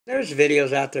There's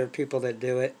videos out there of people that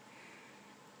do it.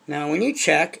 Now when you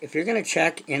check, if you're going to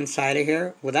check inside of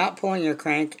here without pulling your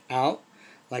crank out,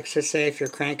 like just say if your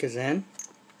crank is in,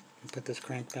 put this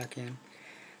crank back in,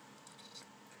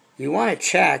 you want to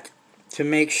check to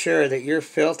make sure that your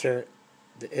filter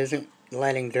isn't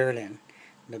letting dirt in.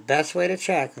 The best way to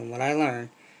check, and what I learned,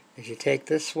 is you take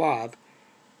this swab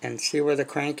and see where the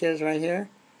crank is right here.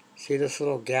 See this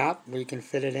little gap where you can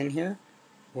fit it in here,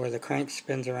 where the crank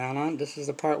spins around on? This is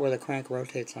the part where the crank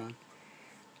rotates on.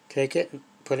 Take it,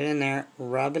 put it in there,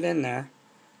 rub it in there,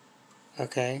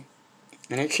 okay?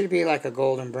 And it should be like a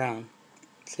golden brown.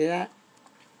 See that?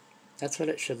 That's what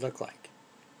it should look like.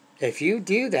 If you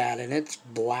do that and it's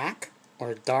black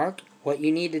or dark, what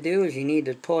you need to do is you need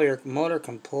to pull your motor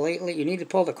completely, you need to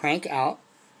pull the crank out,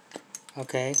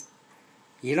 okay?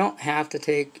 You don't have to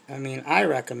take, I mean, I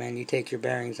recommend you take your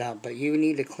bearings out, but you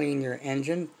need to clean your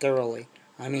engine thoroughly.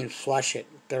 I mean, flush it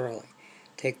thoroughly.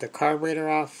 Take the carburetor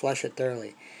off, flush it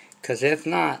thoroughly. Because if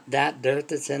not, that dirt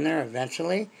that's in there,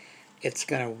 eventually, it's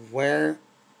going to wear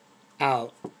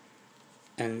out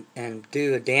and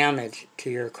do a damage to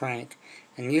your crank.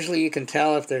 And usually you can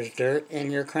tell if there's dirt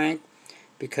in your crank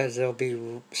because there'll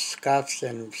be scuffs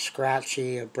and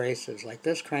scratchy abrasives. Like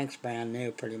this crank's brand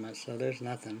new pretty much, so there's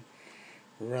nothing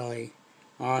really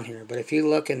on here. But if you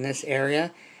look in this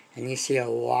area and you see a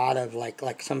lot of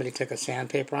like somebody took a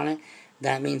sandpaper on it,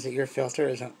 that means that your filter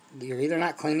isn't, you're either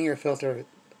not cleaning your filter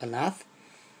enough,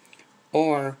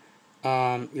 or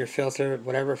your filter,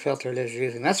 whatever filter it is you're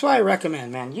using. That's why I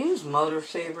recommend, man, use motor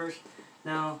savers.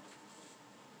 Now,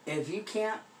 if you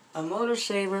can't, a motor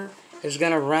saver is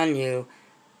going to run you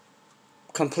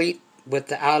complete with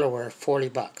the outerwear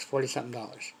 $40, 40 something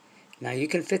dollars. Now you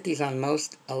can fit these on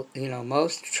most,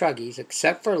 most truggies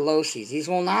except for Locy's. These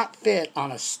will not fit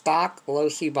on a stock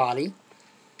Locy body.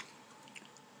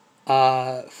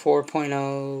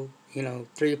 4.0,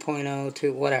 3.0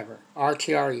 to whatever,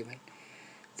 RTR even.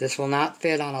 This will not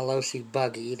fit on a Locy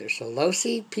buggy either. So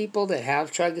Locy people that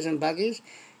have truggies and buggies,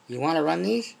 you want to run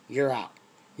these, you're out.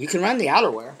 You can run the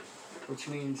outerwear, which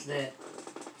means that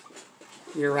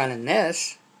you're running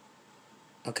this,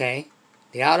 okay,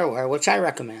 the outerwear, which I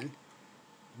recommend.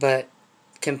 But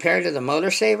compared to the motor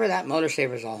saver, that motor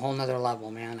saver is a whole nother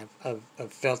level, man, of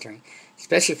filtering.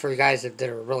 Especially for guys that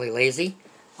are really lazy.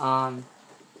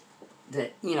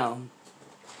 That,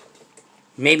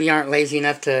 maybe aren't lazy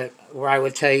enough to, where I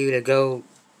would tell you to go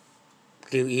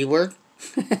do E-work.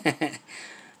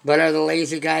 But are the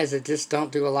lazy guys that just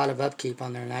don't do a lot of upkeep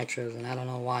on their nitros. And I don't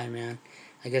know why, man.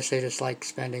 I guess they just like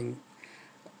spending,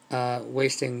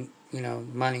 wasting,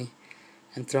 money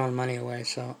and throwing money away.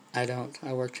 So I don't.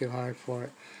 I work too hard for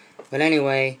it. But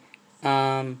anyway,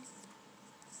 yeah,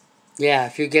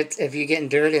 if you're getting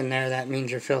dirt in there, that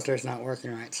means your filter's not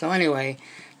working right. So anyway,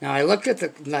 now I looked at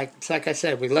the, like I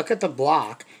said, we look at the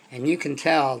block, and you can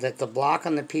tell that the block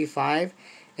on the P5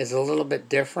 is a little bit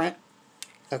different.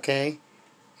 Okay,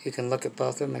 you can look at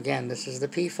both of them. Again, this is the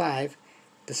P5,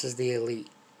 this is the Elite.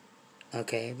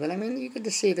 Okay, but I mean, you could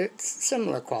just see that it's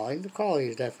similar quality. The quality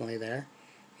is definitely there.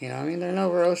 I mean, they're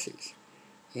no Rossis.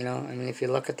 I mean, if you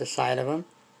look at the side of them,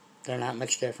 they're not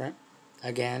much different.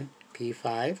 Again,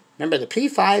 P5. Remember, the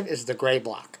P5 is the gray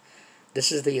block.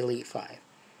 This is the Elite 5.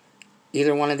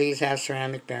 Either one of these has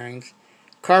ceramic bearings.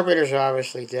 Carburetors are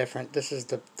obviously different. This is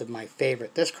my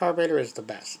favorite. This carburetor is the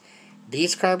best.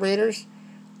 These carburetors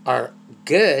are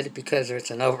good because it's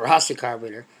an over Rossi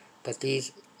carburetor, but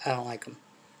these, I don't like them.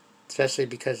 Especially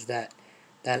because that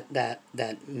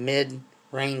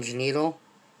mid-range needle,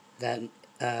 that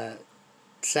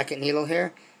second needle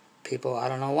here, people, I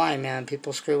don't know why, man,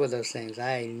 people screw with those things.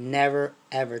 I never,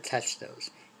 ever touch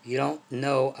those. You don't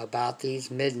know about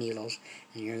these mid needles,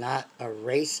 and you're not a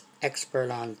race expert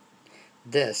on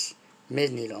this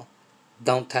mid needle,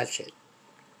 don't touch it.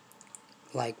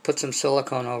 Like, put some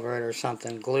silicone over it or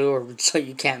something, glue, or so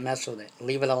you can't mess with it.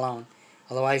 Leave it alone.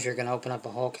 Otherwise, you're going to open up a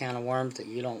whole can of worms that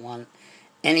you don't want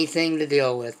anything to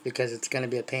deal with, because it's going to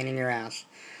be a pain in your ass.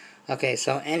 Okay,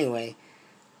 so anyway,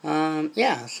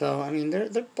 yeah, so, I mean,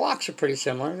 the blocks are pretty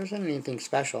similar. There isn't anything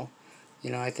special.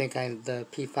 I think the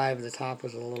P5 at the top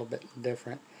was a little bit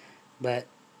different. But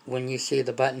when you see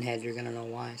the button head, you're going to know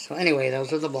why. So anyway,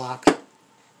 those are the blocks.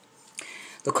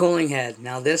 The cooling head.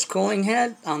 Now, this cooling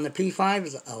head on the P5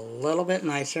 is a little bit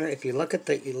nicer. If you look at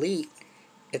the Elite,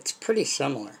 it's pretty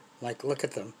similar. Like, look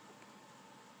at them.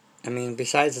 I mean,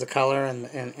 besides the color and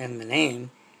the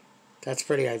name, that's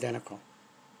pretty identical.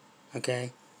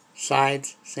 Okay?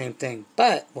 Sides, same thing.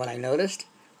 But what I noticed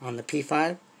on the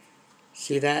P5,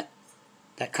 see that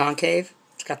concave?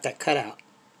 It's got that cutout.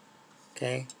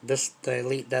 Okay? The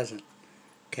Elite doesn't.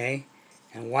 Okay?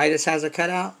 And why this has a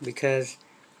cutout? Because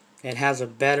it has a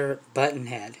better button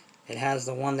head. It has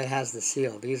the one that has the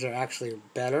seal. These are actually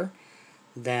better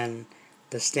than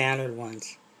the standard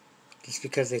ones, just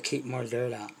because they keep more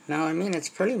dirt out. Now, I mean, it's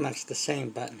pretty much the same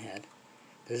button head.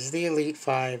 This is the Elite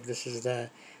 5. This is the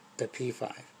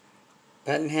P5.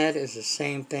 Button head is the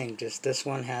same thing, just this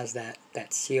one has that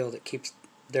seal that keeps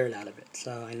dirt out of it.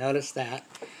 So I noticed that.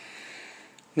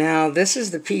 Now, this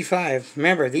is the P5.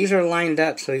 Remember, these are lined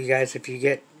up, so you guys, if you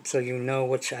get, so you know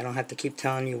which, I don't have to keep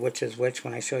telling you which is which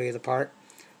when I show you the part.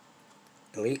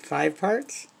 Elite 5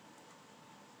 parts,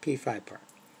 P5 part.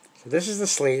 So this is the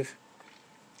sleeve.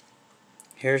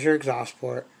 Here's your exhaust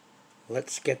port.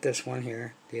 Let's get this one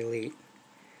here, the Elite.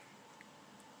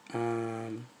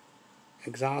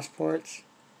 Exhaust ports.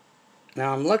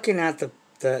 Now I'm looking at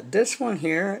this one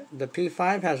here. The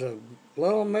P5 has a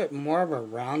little bit more of a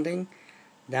rounding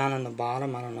down on the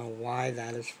bottom. I don't know why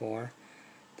that is for.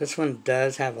 This one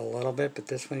does have a little bit, but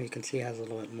this one you can see has a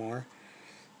little bit more.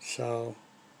 So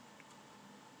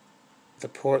the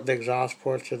exhaust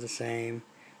ports are the same.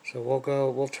 So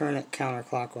we'll turn it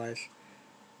counterclockwise.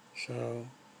 So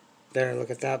there,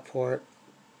 look at that port.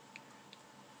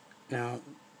 Now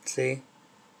see,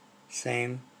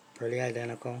 same, pretty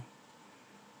identical.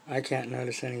 I can't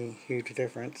notice any huge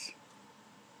difference.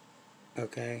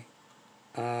 Okay.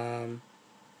 Now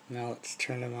let's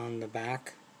turn them on the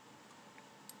back.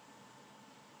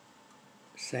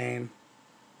 Same.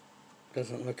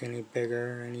 Doesn't look any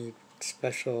bigger, any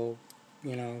special,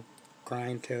 you know,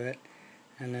 grind to it.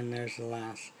 And then there's the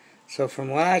last. So from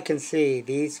what I can see,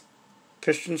 these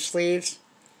piston sleeves,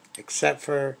 except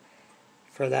for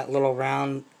that little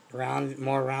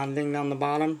more rounding down the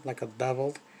bottom, like a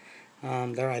beveled,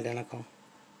 they're identical.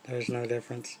 There's no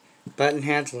difference. Button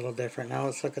head's a little different. Now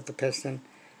let's look at the piston.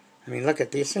 I mean, look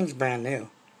at these things, brand new.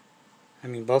 I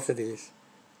mean, both of these.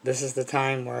 This is the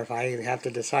time where if I have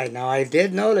to decide. Now, I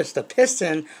did notice the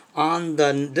piston on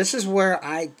the, this is where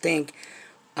I think,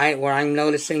 where I'm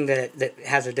noticing that it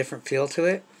has a different feel to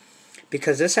it.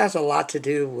 Because this has a lot to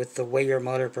do with the way your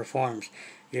motor performs.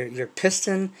 Your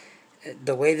piston,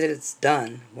 the way that it's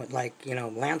done, what, like, you know,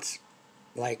 Lance,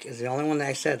 like, is the only one that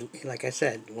I said, like I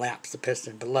said, laps the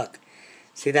piston. But look,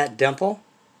 see that dimple?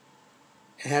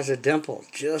 It has a dimple,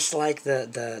 just like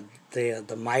the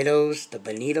Mitos, the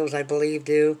Bonitos, I believe,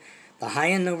 do. The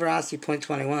high-end Novarossi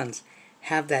 .21s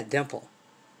have that dimple.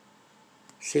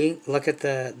 See, look at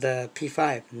the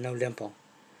P5, no dimple.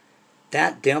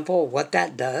 That dimple, what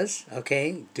that does,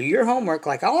 okay, do your homework.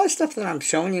 Like all the stuff that I'm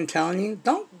showing you and telling you,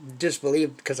 don't just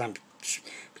believe because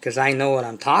I know what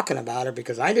I'm talking about or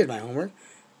because I did my homework.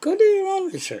 Go do your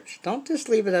own research. Don't just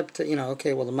leave it up to, you know,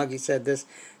 okay, well, the Muggy said this.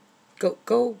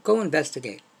 Go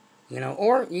investigate, you know,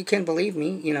 or you can believe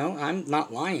me, you know, I'm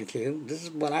not lying to you. This is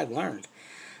what I've learned.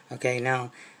 Okay,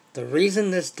 now, the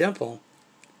reason this dimple,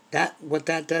 what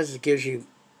that does is it gives you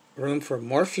room for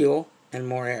more fuel and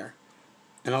more air.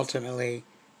 And ultimately,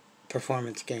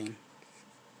 performance gain.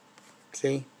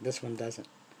 See? This one doesn't.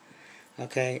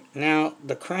 Okay, now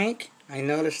the crank, I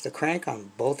noticed the crank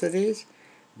on both of these,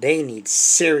 they need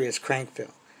serious crank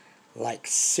fill. Like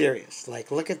serious.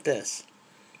 Like, look at this.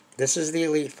 This is the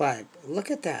Elite 5.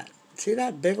 Look at that. See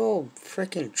that big old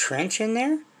freaking trench in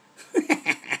there?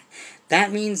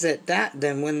 That means that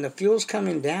then when the fuel's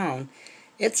coming down,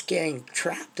 it's getting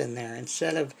trapped in there.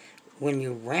 Instead of when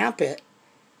you ramp it,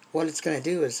 what it's going to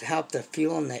do is help the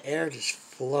fuel and the air just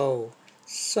flow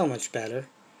so much better.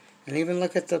 And even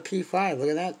look at the P5. Look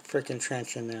at that freaking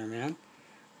trench in there, man.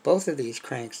 Both of these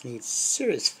cranks need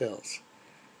serious fills.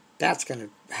 That's going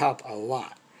to help a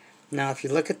lot. Now, if you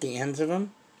look at the ends of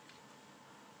them,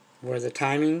 where the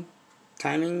timing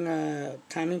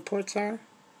ports are,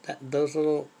 those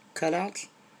little cutouts,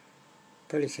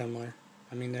 pretty similar.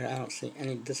 I mean, I don't see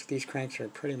any. These cranks are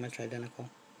pretty much identical,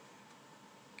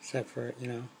 except for, you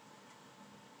know,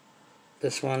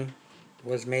 this one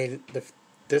was made.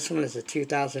 This one is a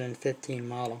 2015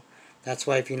 model. That's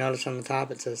why if you notice on the top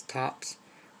it says tops.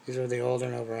 These are the older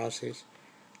Novarossis.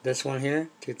 This one here,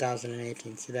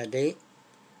 2018. See that date?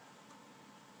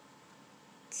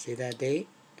 See that date?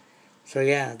 So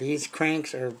yeah, these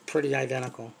cranks are pretty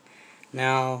identical.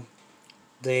 Now,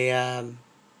 the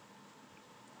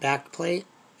back plate,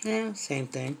 yeah, same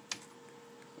thing.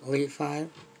 Elite 5,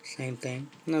 same thing.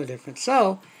 No difference.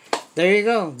 So, there you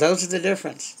go. Those are the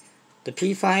difference. The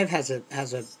P5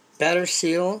 has a better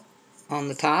seal on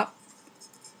the top.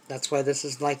 That's why this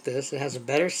is like this. It has a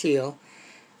better seal.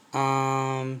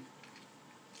 And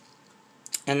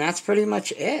that's pretty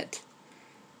much it.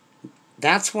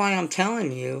 That's why I'm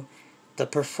telling you The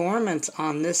performance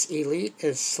on this Elite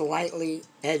is slightly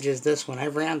edges this one.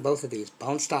 I've ran both of these.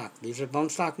 Bone stock. These are bone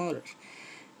stock motors.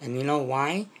 And you know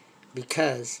why?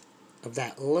 Because of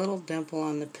that little dimple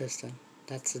on the piston.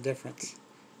 That's the difference.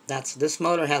 This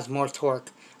motor has more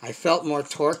torque. I felt more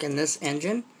torque in this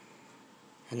engine.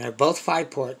 And they're both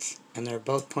 5 ports. And they're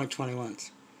both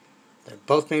 .21s. They're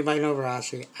both made by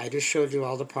Novorossi. I just showed you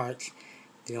all the parts.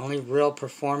 The only real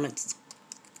performance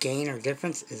gain or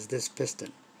difference is this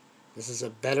piston. This is a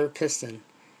better piston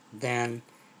than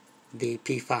the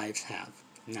P5s have.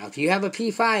 Now, if you have a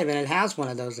P5 and it has one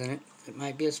of those in it, it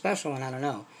might be a special one, I don't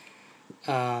know.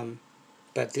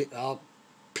 But all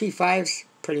P5s,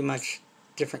 pretty much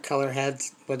different color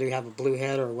heads, whether you have a blue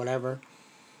head or whatever.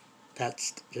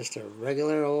 That's just a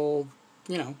regular old,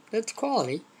 you know, it's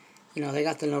quality. You know, they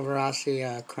got the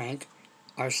Novorossi crank,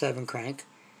 R7 crank,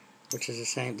 which is the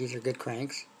same. These are good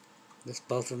cranks.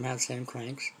 Both of them have the same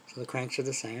cranks, so the cranks are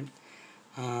the same.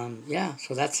 Yeah,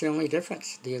 so that's the only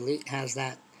difference. The Elite has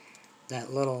that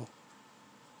little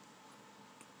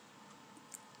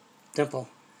dimple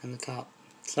in the top.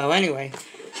 So anyway,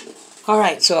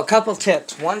 alright, so a couple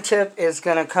tips. One tip is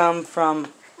going to come from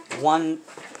one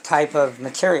type of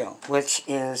material, which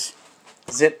is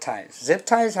zip ties. Zip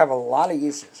ties have a lot of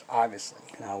uses, obviously.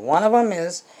 Now, one of them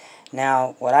is,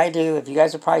 now, what I do, if you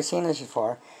guys have probably seen this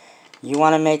before, you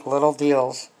want to make little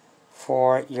deals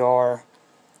for your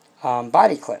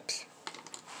body clips.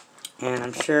 And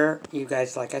I'm sure you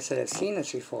guys, like I said, have seen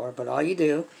this before, but all you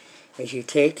do is you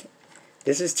take,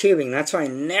 this is tubing, that's why I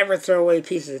never throw away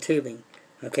pieces of tubing.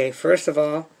 Okay, first of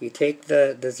all, you take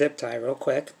the zip tie real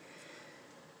quick,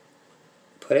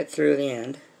 put it through the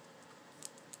end.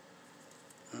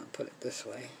 I'll put it this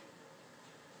way.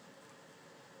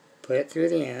 Put it through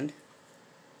the end.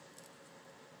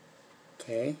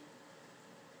 Okay.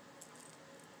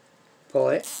 Pull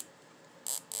it.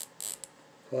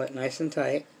 Pull it nice and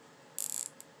tight.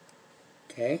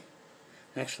 Okay.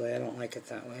 Actually, I don't like it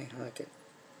that way. I like it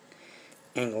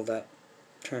angled up.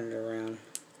 Turn it around.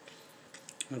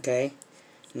 Okay.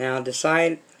 Now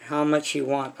decide how much you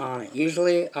want on it.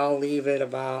 Usually I'll leave it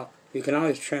about, you can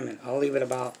always trim it. I'll leave it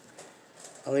about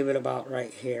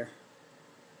right here.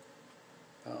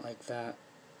 About like that.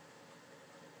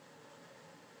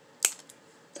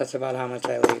 That's about how much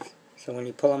I leave. So when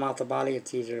you pull them out the body,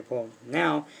 it's easier to pull.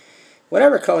 Now,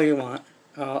 whatever color you want,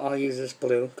 I'll use this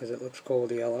blue because it looks cool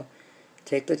with the yellow.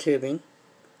 Take the tubing,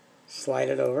 slide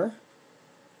it over.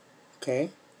 Okay.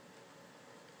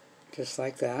 Just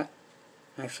like that.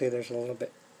 Actually, there's a little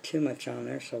bit too much on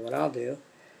there, so what I'll do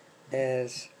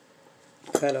is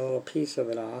cut a little piece of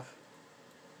it off.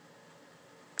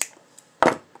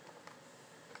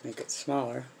 Make it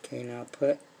smaller. Okay, now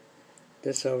put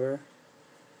this over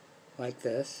like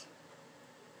this.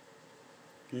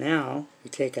 Now you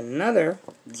take another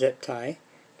zip tie.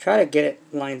 Try to get it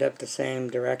lined up the same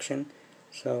direction.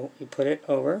 So you put it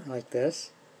over like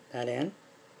this, that end.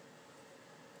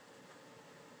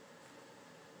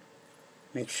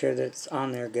 Make sure that it's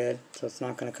on there good so it's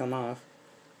not going to come off.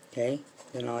 Okay,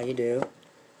 then all you do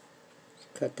is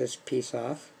cut this piece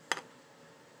off.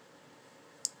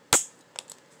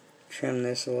 Trim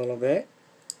this a little bit.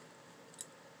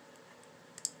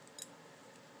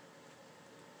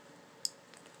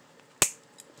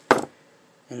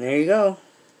 And there you go.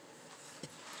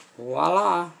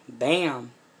 Voila.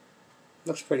 Bam.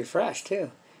 Looks pretty fresh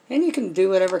too. And you can do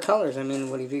whatever colors. I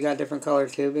mean, if you got different color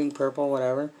tubing, purple,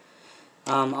 whatever.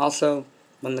 Also,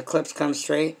 when the clips come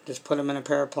straight, just put them in a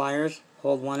pair of pliers.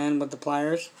 Hold one end with the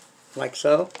pliers, like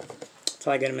so. That's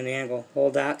how I get them in the angle.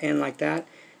 Hold that end like that,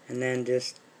 and then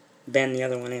just bend the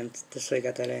other one in, just so you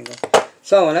got that angle.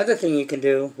 So another thing you can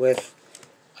do with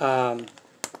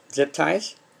zip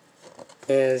ties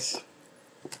is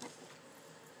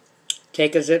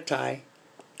take a zip tie.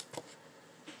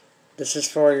 This is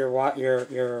for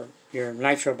your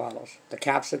nitro bottles. The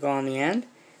caps that go on the end,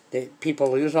 that people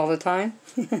lose all the time.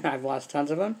 I've lost tons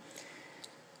of them.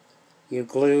 You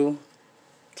glue,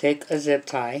 take a zip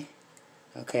tie.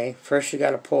 Okay, first you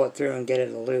got to pull it through and get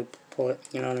it a loop. Pull it,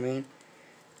 you know what I mean?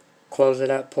 Close it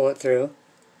up, pull it through.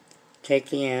 Take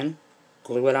the end,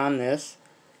 glue it on this.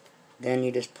 Then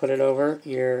you just put it over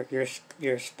your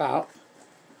spout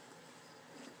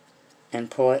and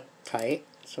pull it tight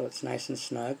so it's nice and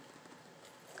snug.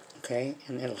 Okay,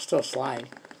 and it'll still slide.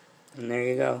 And there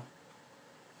you go.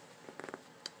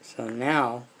 So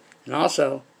now, and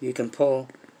also you can pull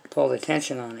the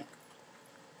tension on it.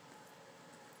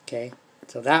 Okay,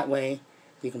 so that way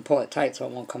you can pull it tight so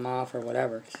it won't come off or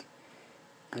whatever.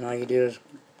 And all you do is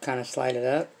kind of slide it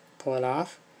up, pull it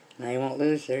off. Now you won't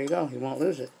lose, there you go, you won't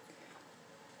lose it.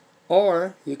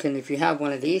 Or you can, if you have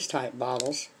one of these type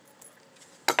bottles,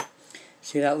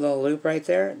 see that little loop right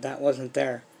there? That wasn't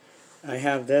there. I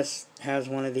have this, has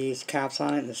one of these caps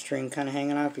on it and the string kind of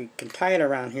hanging off. You can tie it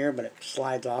around here, but it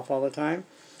slides off all the time.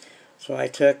 So I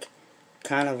took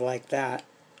kind of like that,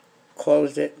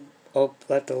 closed it,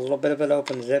 let a little bit of it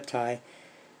open, zip tie,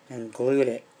 and glued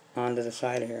it onto the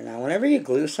side of here. Now whenever you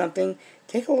glue something,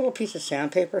 take a little piece of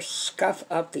sandpaper, scuff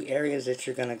up the areas that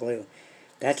you're going to glue.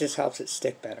 That just helps it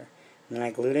stick better. And then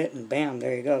I glued it and bam,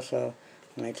 there you go. So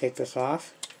when I take this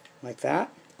off like that,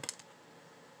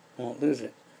 I won't lose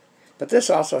it. But this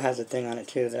also has a thing on it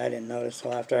too that I didn't notice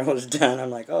till after I was done. I'm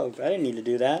like, oh, I didn't need to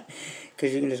do that,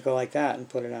 because you can just go like that and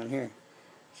put it on here.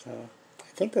 So I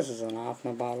think this is an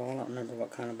OFMA bottle. I don't remember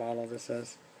what kind of bottle this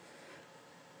is.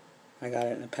 I got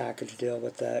it in a package deal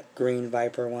with that green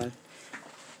Viper one.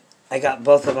 I got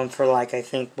both of them for like, I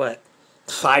think, what,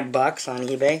 $5 on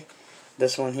eBay.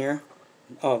 This one here.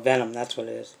 Oh, Venom, that's what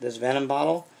it is. This Venom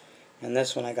bottle. And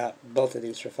this one, I got both of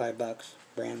these for $5.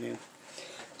 Brand new.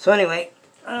 So anyway,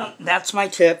 that's my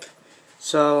tip.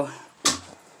 So,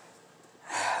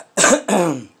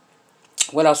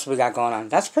 what else have we got going on?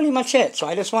 That's pretty much it. So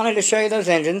I just wanted to show you those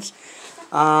engines.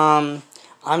 I'm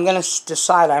going to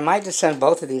decide. I might just send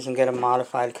both of these and get them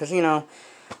modified. Because,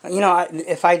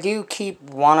 if I do keep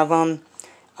one of them,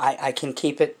 I can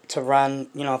keep it to run,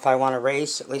 if I want to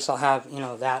race. At least I'll have,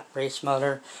 that race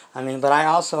motor. I mean, but I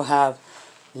also have,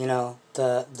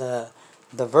 the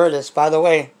Virtus. By the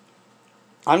way,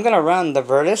 I'm going to run the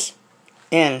Virtus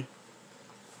in,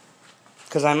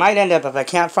 because I might end up, if I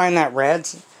can't find that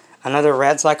another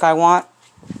Reds like I want,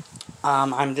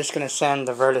 I'm just going to send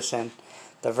the Virtus in.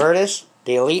 The Virtus,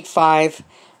 the Elite 5,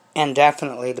 and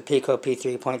definitely the Pico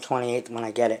P3.28 when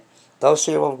I get it. Those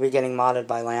three will be getting modded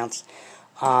by Lance.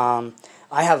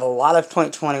 I have a lot of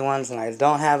 .21s, and I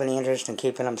don't have any interest in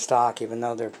keeping them stock, even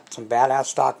though they're some badass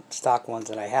stock ones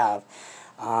that I have.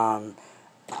 I'm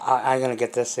going to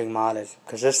get this thing modded,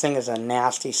 because this thing is a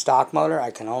nasty stock motor. I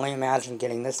can only imagine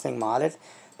getting this thing modded.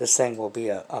 This thing will be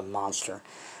a monster.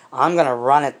 I'm going to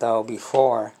run it, though,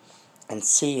 before and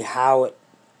see how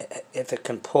if it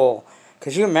can pull.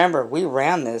 Because you remember, we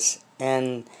ran this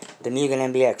in the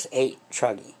Mugen MBX 8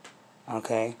 Truggy.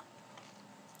 Okay?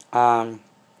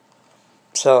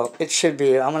 So it should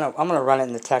be, I'm gonna run it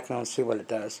in the Techno and see what it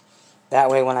does. That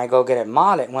way when I go get it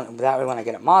modded, when I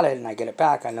get it modded and I get it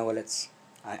back, I know what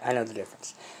I know the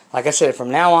difference. Like I said,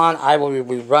 from now on, I will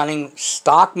be running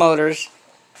stock motors,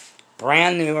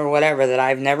 brand new or whatever, that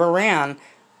I've never ran.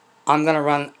 I'm going to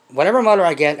run whatever motor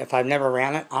I get. If I've never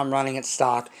ran it, I'm running it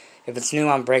stock. If it's new,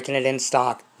 I'm breaking it in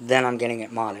stock. Then I'm getting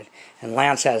it modded. And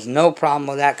Lance has no problem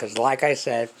with that, because like I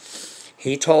said,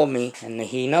 he told me, and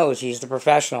he knows, he's the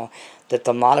professional, that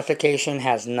the modification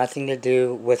has nothing to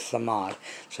do with the mod.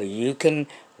 So you can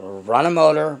run a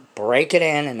motor, break it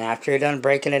in, and after you're done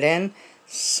breaking it in,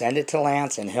 send it to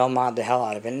Lance and he'll mod the hell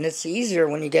out of it. And it's easier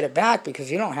when you get it back,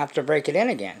 because you don't have to break it in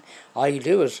again. All you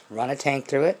do is run a tank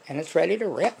through it and it's ready to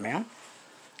rip, man.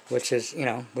 Which is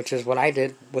what I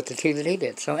did with the two that he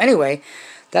did. So anyway,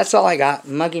 that's all I got.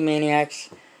 Muggy Maniacs.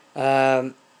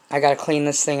 I got to clean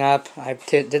this thing up. I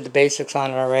did the basics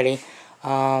on it already.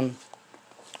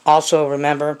 Also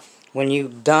remember, when you're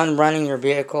done running your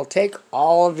vehicle, take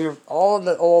all of the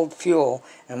old fuel,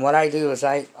 and what I do is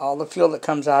all the fuel that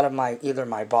comes out of either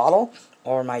my bottle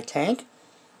or my tank,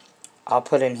 I'll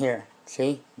put in here.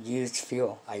 See, used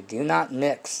fuel. I do not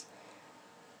mix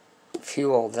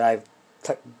fuel that I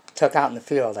took out in the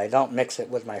field. I don't mix it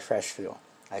with my fresh fuel.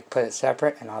 I put it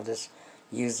separate, and I'll just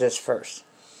use this first.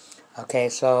 Okay,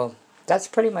 so that's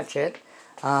pretty much it.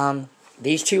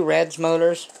 These two Reds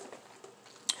motors,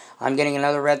 I'm getting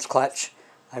another Reds clutch.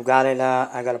 I've got it.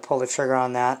 I got to pull the trigger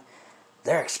on that.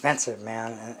 They're expensive,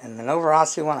 man. And the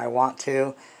Novorossi one, I want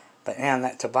to, but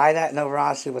man, to buy that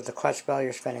Novorossi with the clutch bell,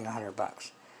 you're spending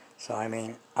 $100. So I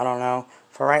mean, I don't know.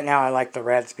 For right now, I like the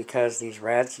Reds, because these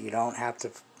Reds, you don't have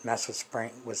to mess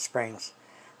with springs.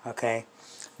 Okay.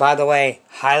 By the way,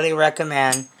 highly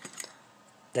recommend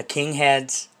the King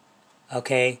Heads.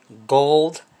 Okay,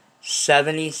 gold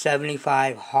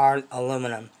 7075 hard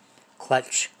aluminum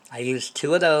clutch. I use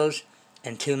 2 of those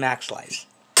and 2 Max Lights.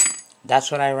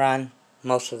 That's what I run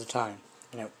most of the time,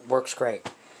 and it works great.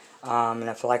 And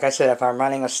like I said, if I'm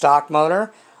running a stock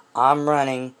motor, I'm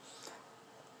running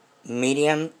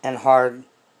medium and hard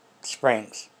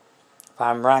springs. If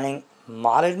I'm running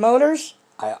modded motors,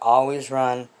 I always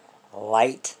run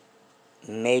light,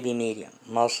 maybe medium,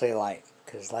 mostly light,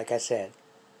 because like I said,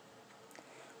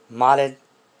 modded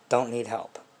don't need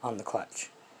help on the clutch.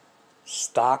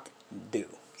 Stock do.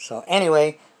 So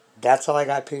anyway, that's all I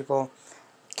got, people.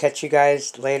 Catch you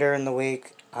guys later in the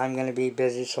week. I'm going to be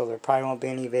busy, so there probably won't be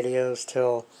any videos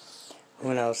till,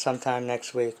 who knows, sometime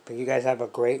next week. But you guys have a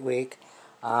great week.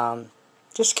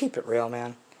 Just keep it real,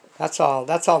 man. That's all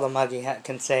the Muggy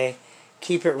can say.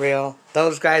 Keep it real.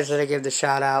 Those guys that I give the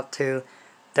shout out to,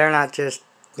 they're not just,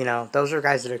 those are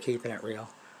guys that are keeping it real.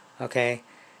 Okay?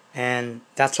 And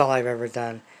that's all I've ever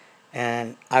done.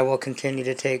 And I will continue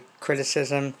to take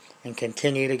criticism and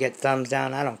continue to get thumbs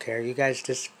down. I don't care. You guys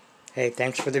just, hey,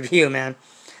 thanks for the view, man.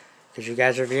 Because you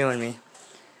guys are viewing me.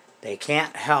 They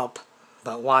can't help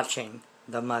but watching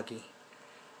the Muggy.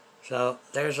 So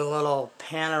there's a little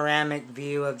panoramic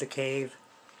view of the cave.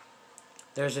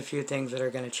 There's a few things that are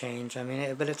going to change. I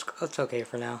mean, but it's okay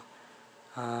for now.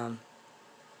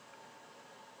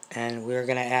 And we're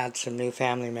going to add some new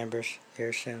family members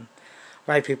here soon.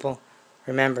 Right, people.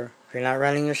 Remember, if you're not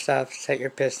running your stuff, set your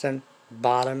piston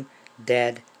bottom,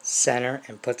 dead, center,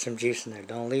 and put some juice in there.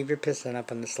 Don't leave your piston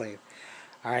up in the sleeve.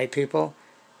 Alright, people?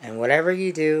 And whatever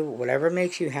you do, whatever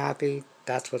makes you happy,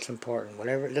 that's what's important.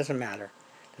 Whatever, it doesn't matter.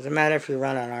 It doesn't matter if you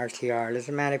run an RTR. It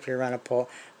doesn't matter if you run a pole.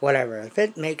 Whatever. If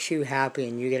it makes you happy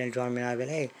and you get enjoyment out of it,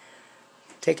 hey,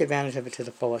 take advantage of it to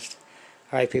the fullest.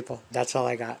 Alright, people. That's all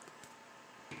I got.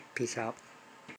 Peace out.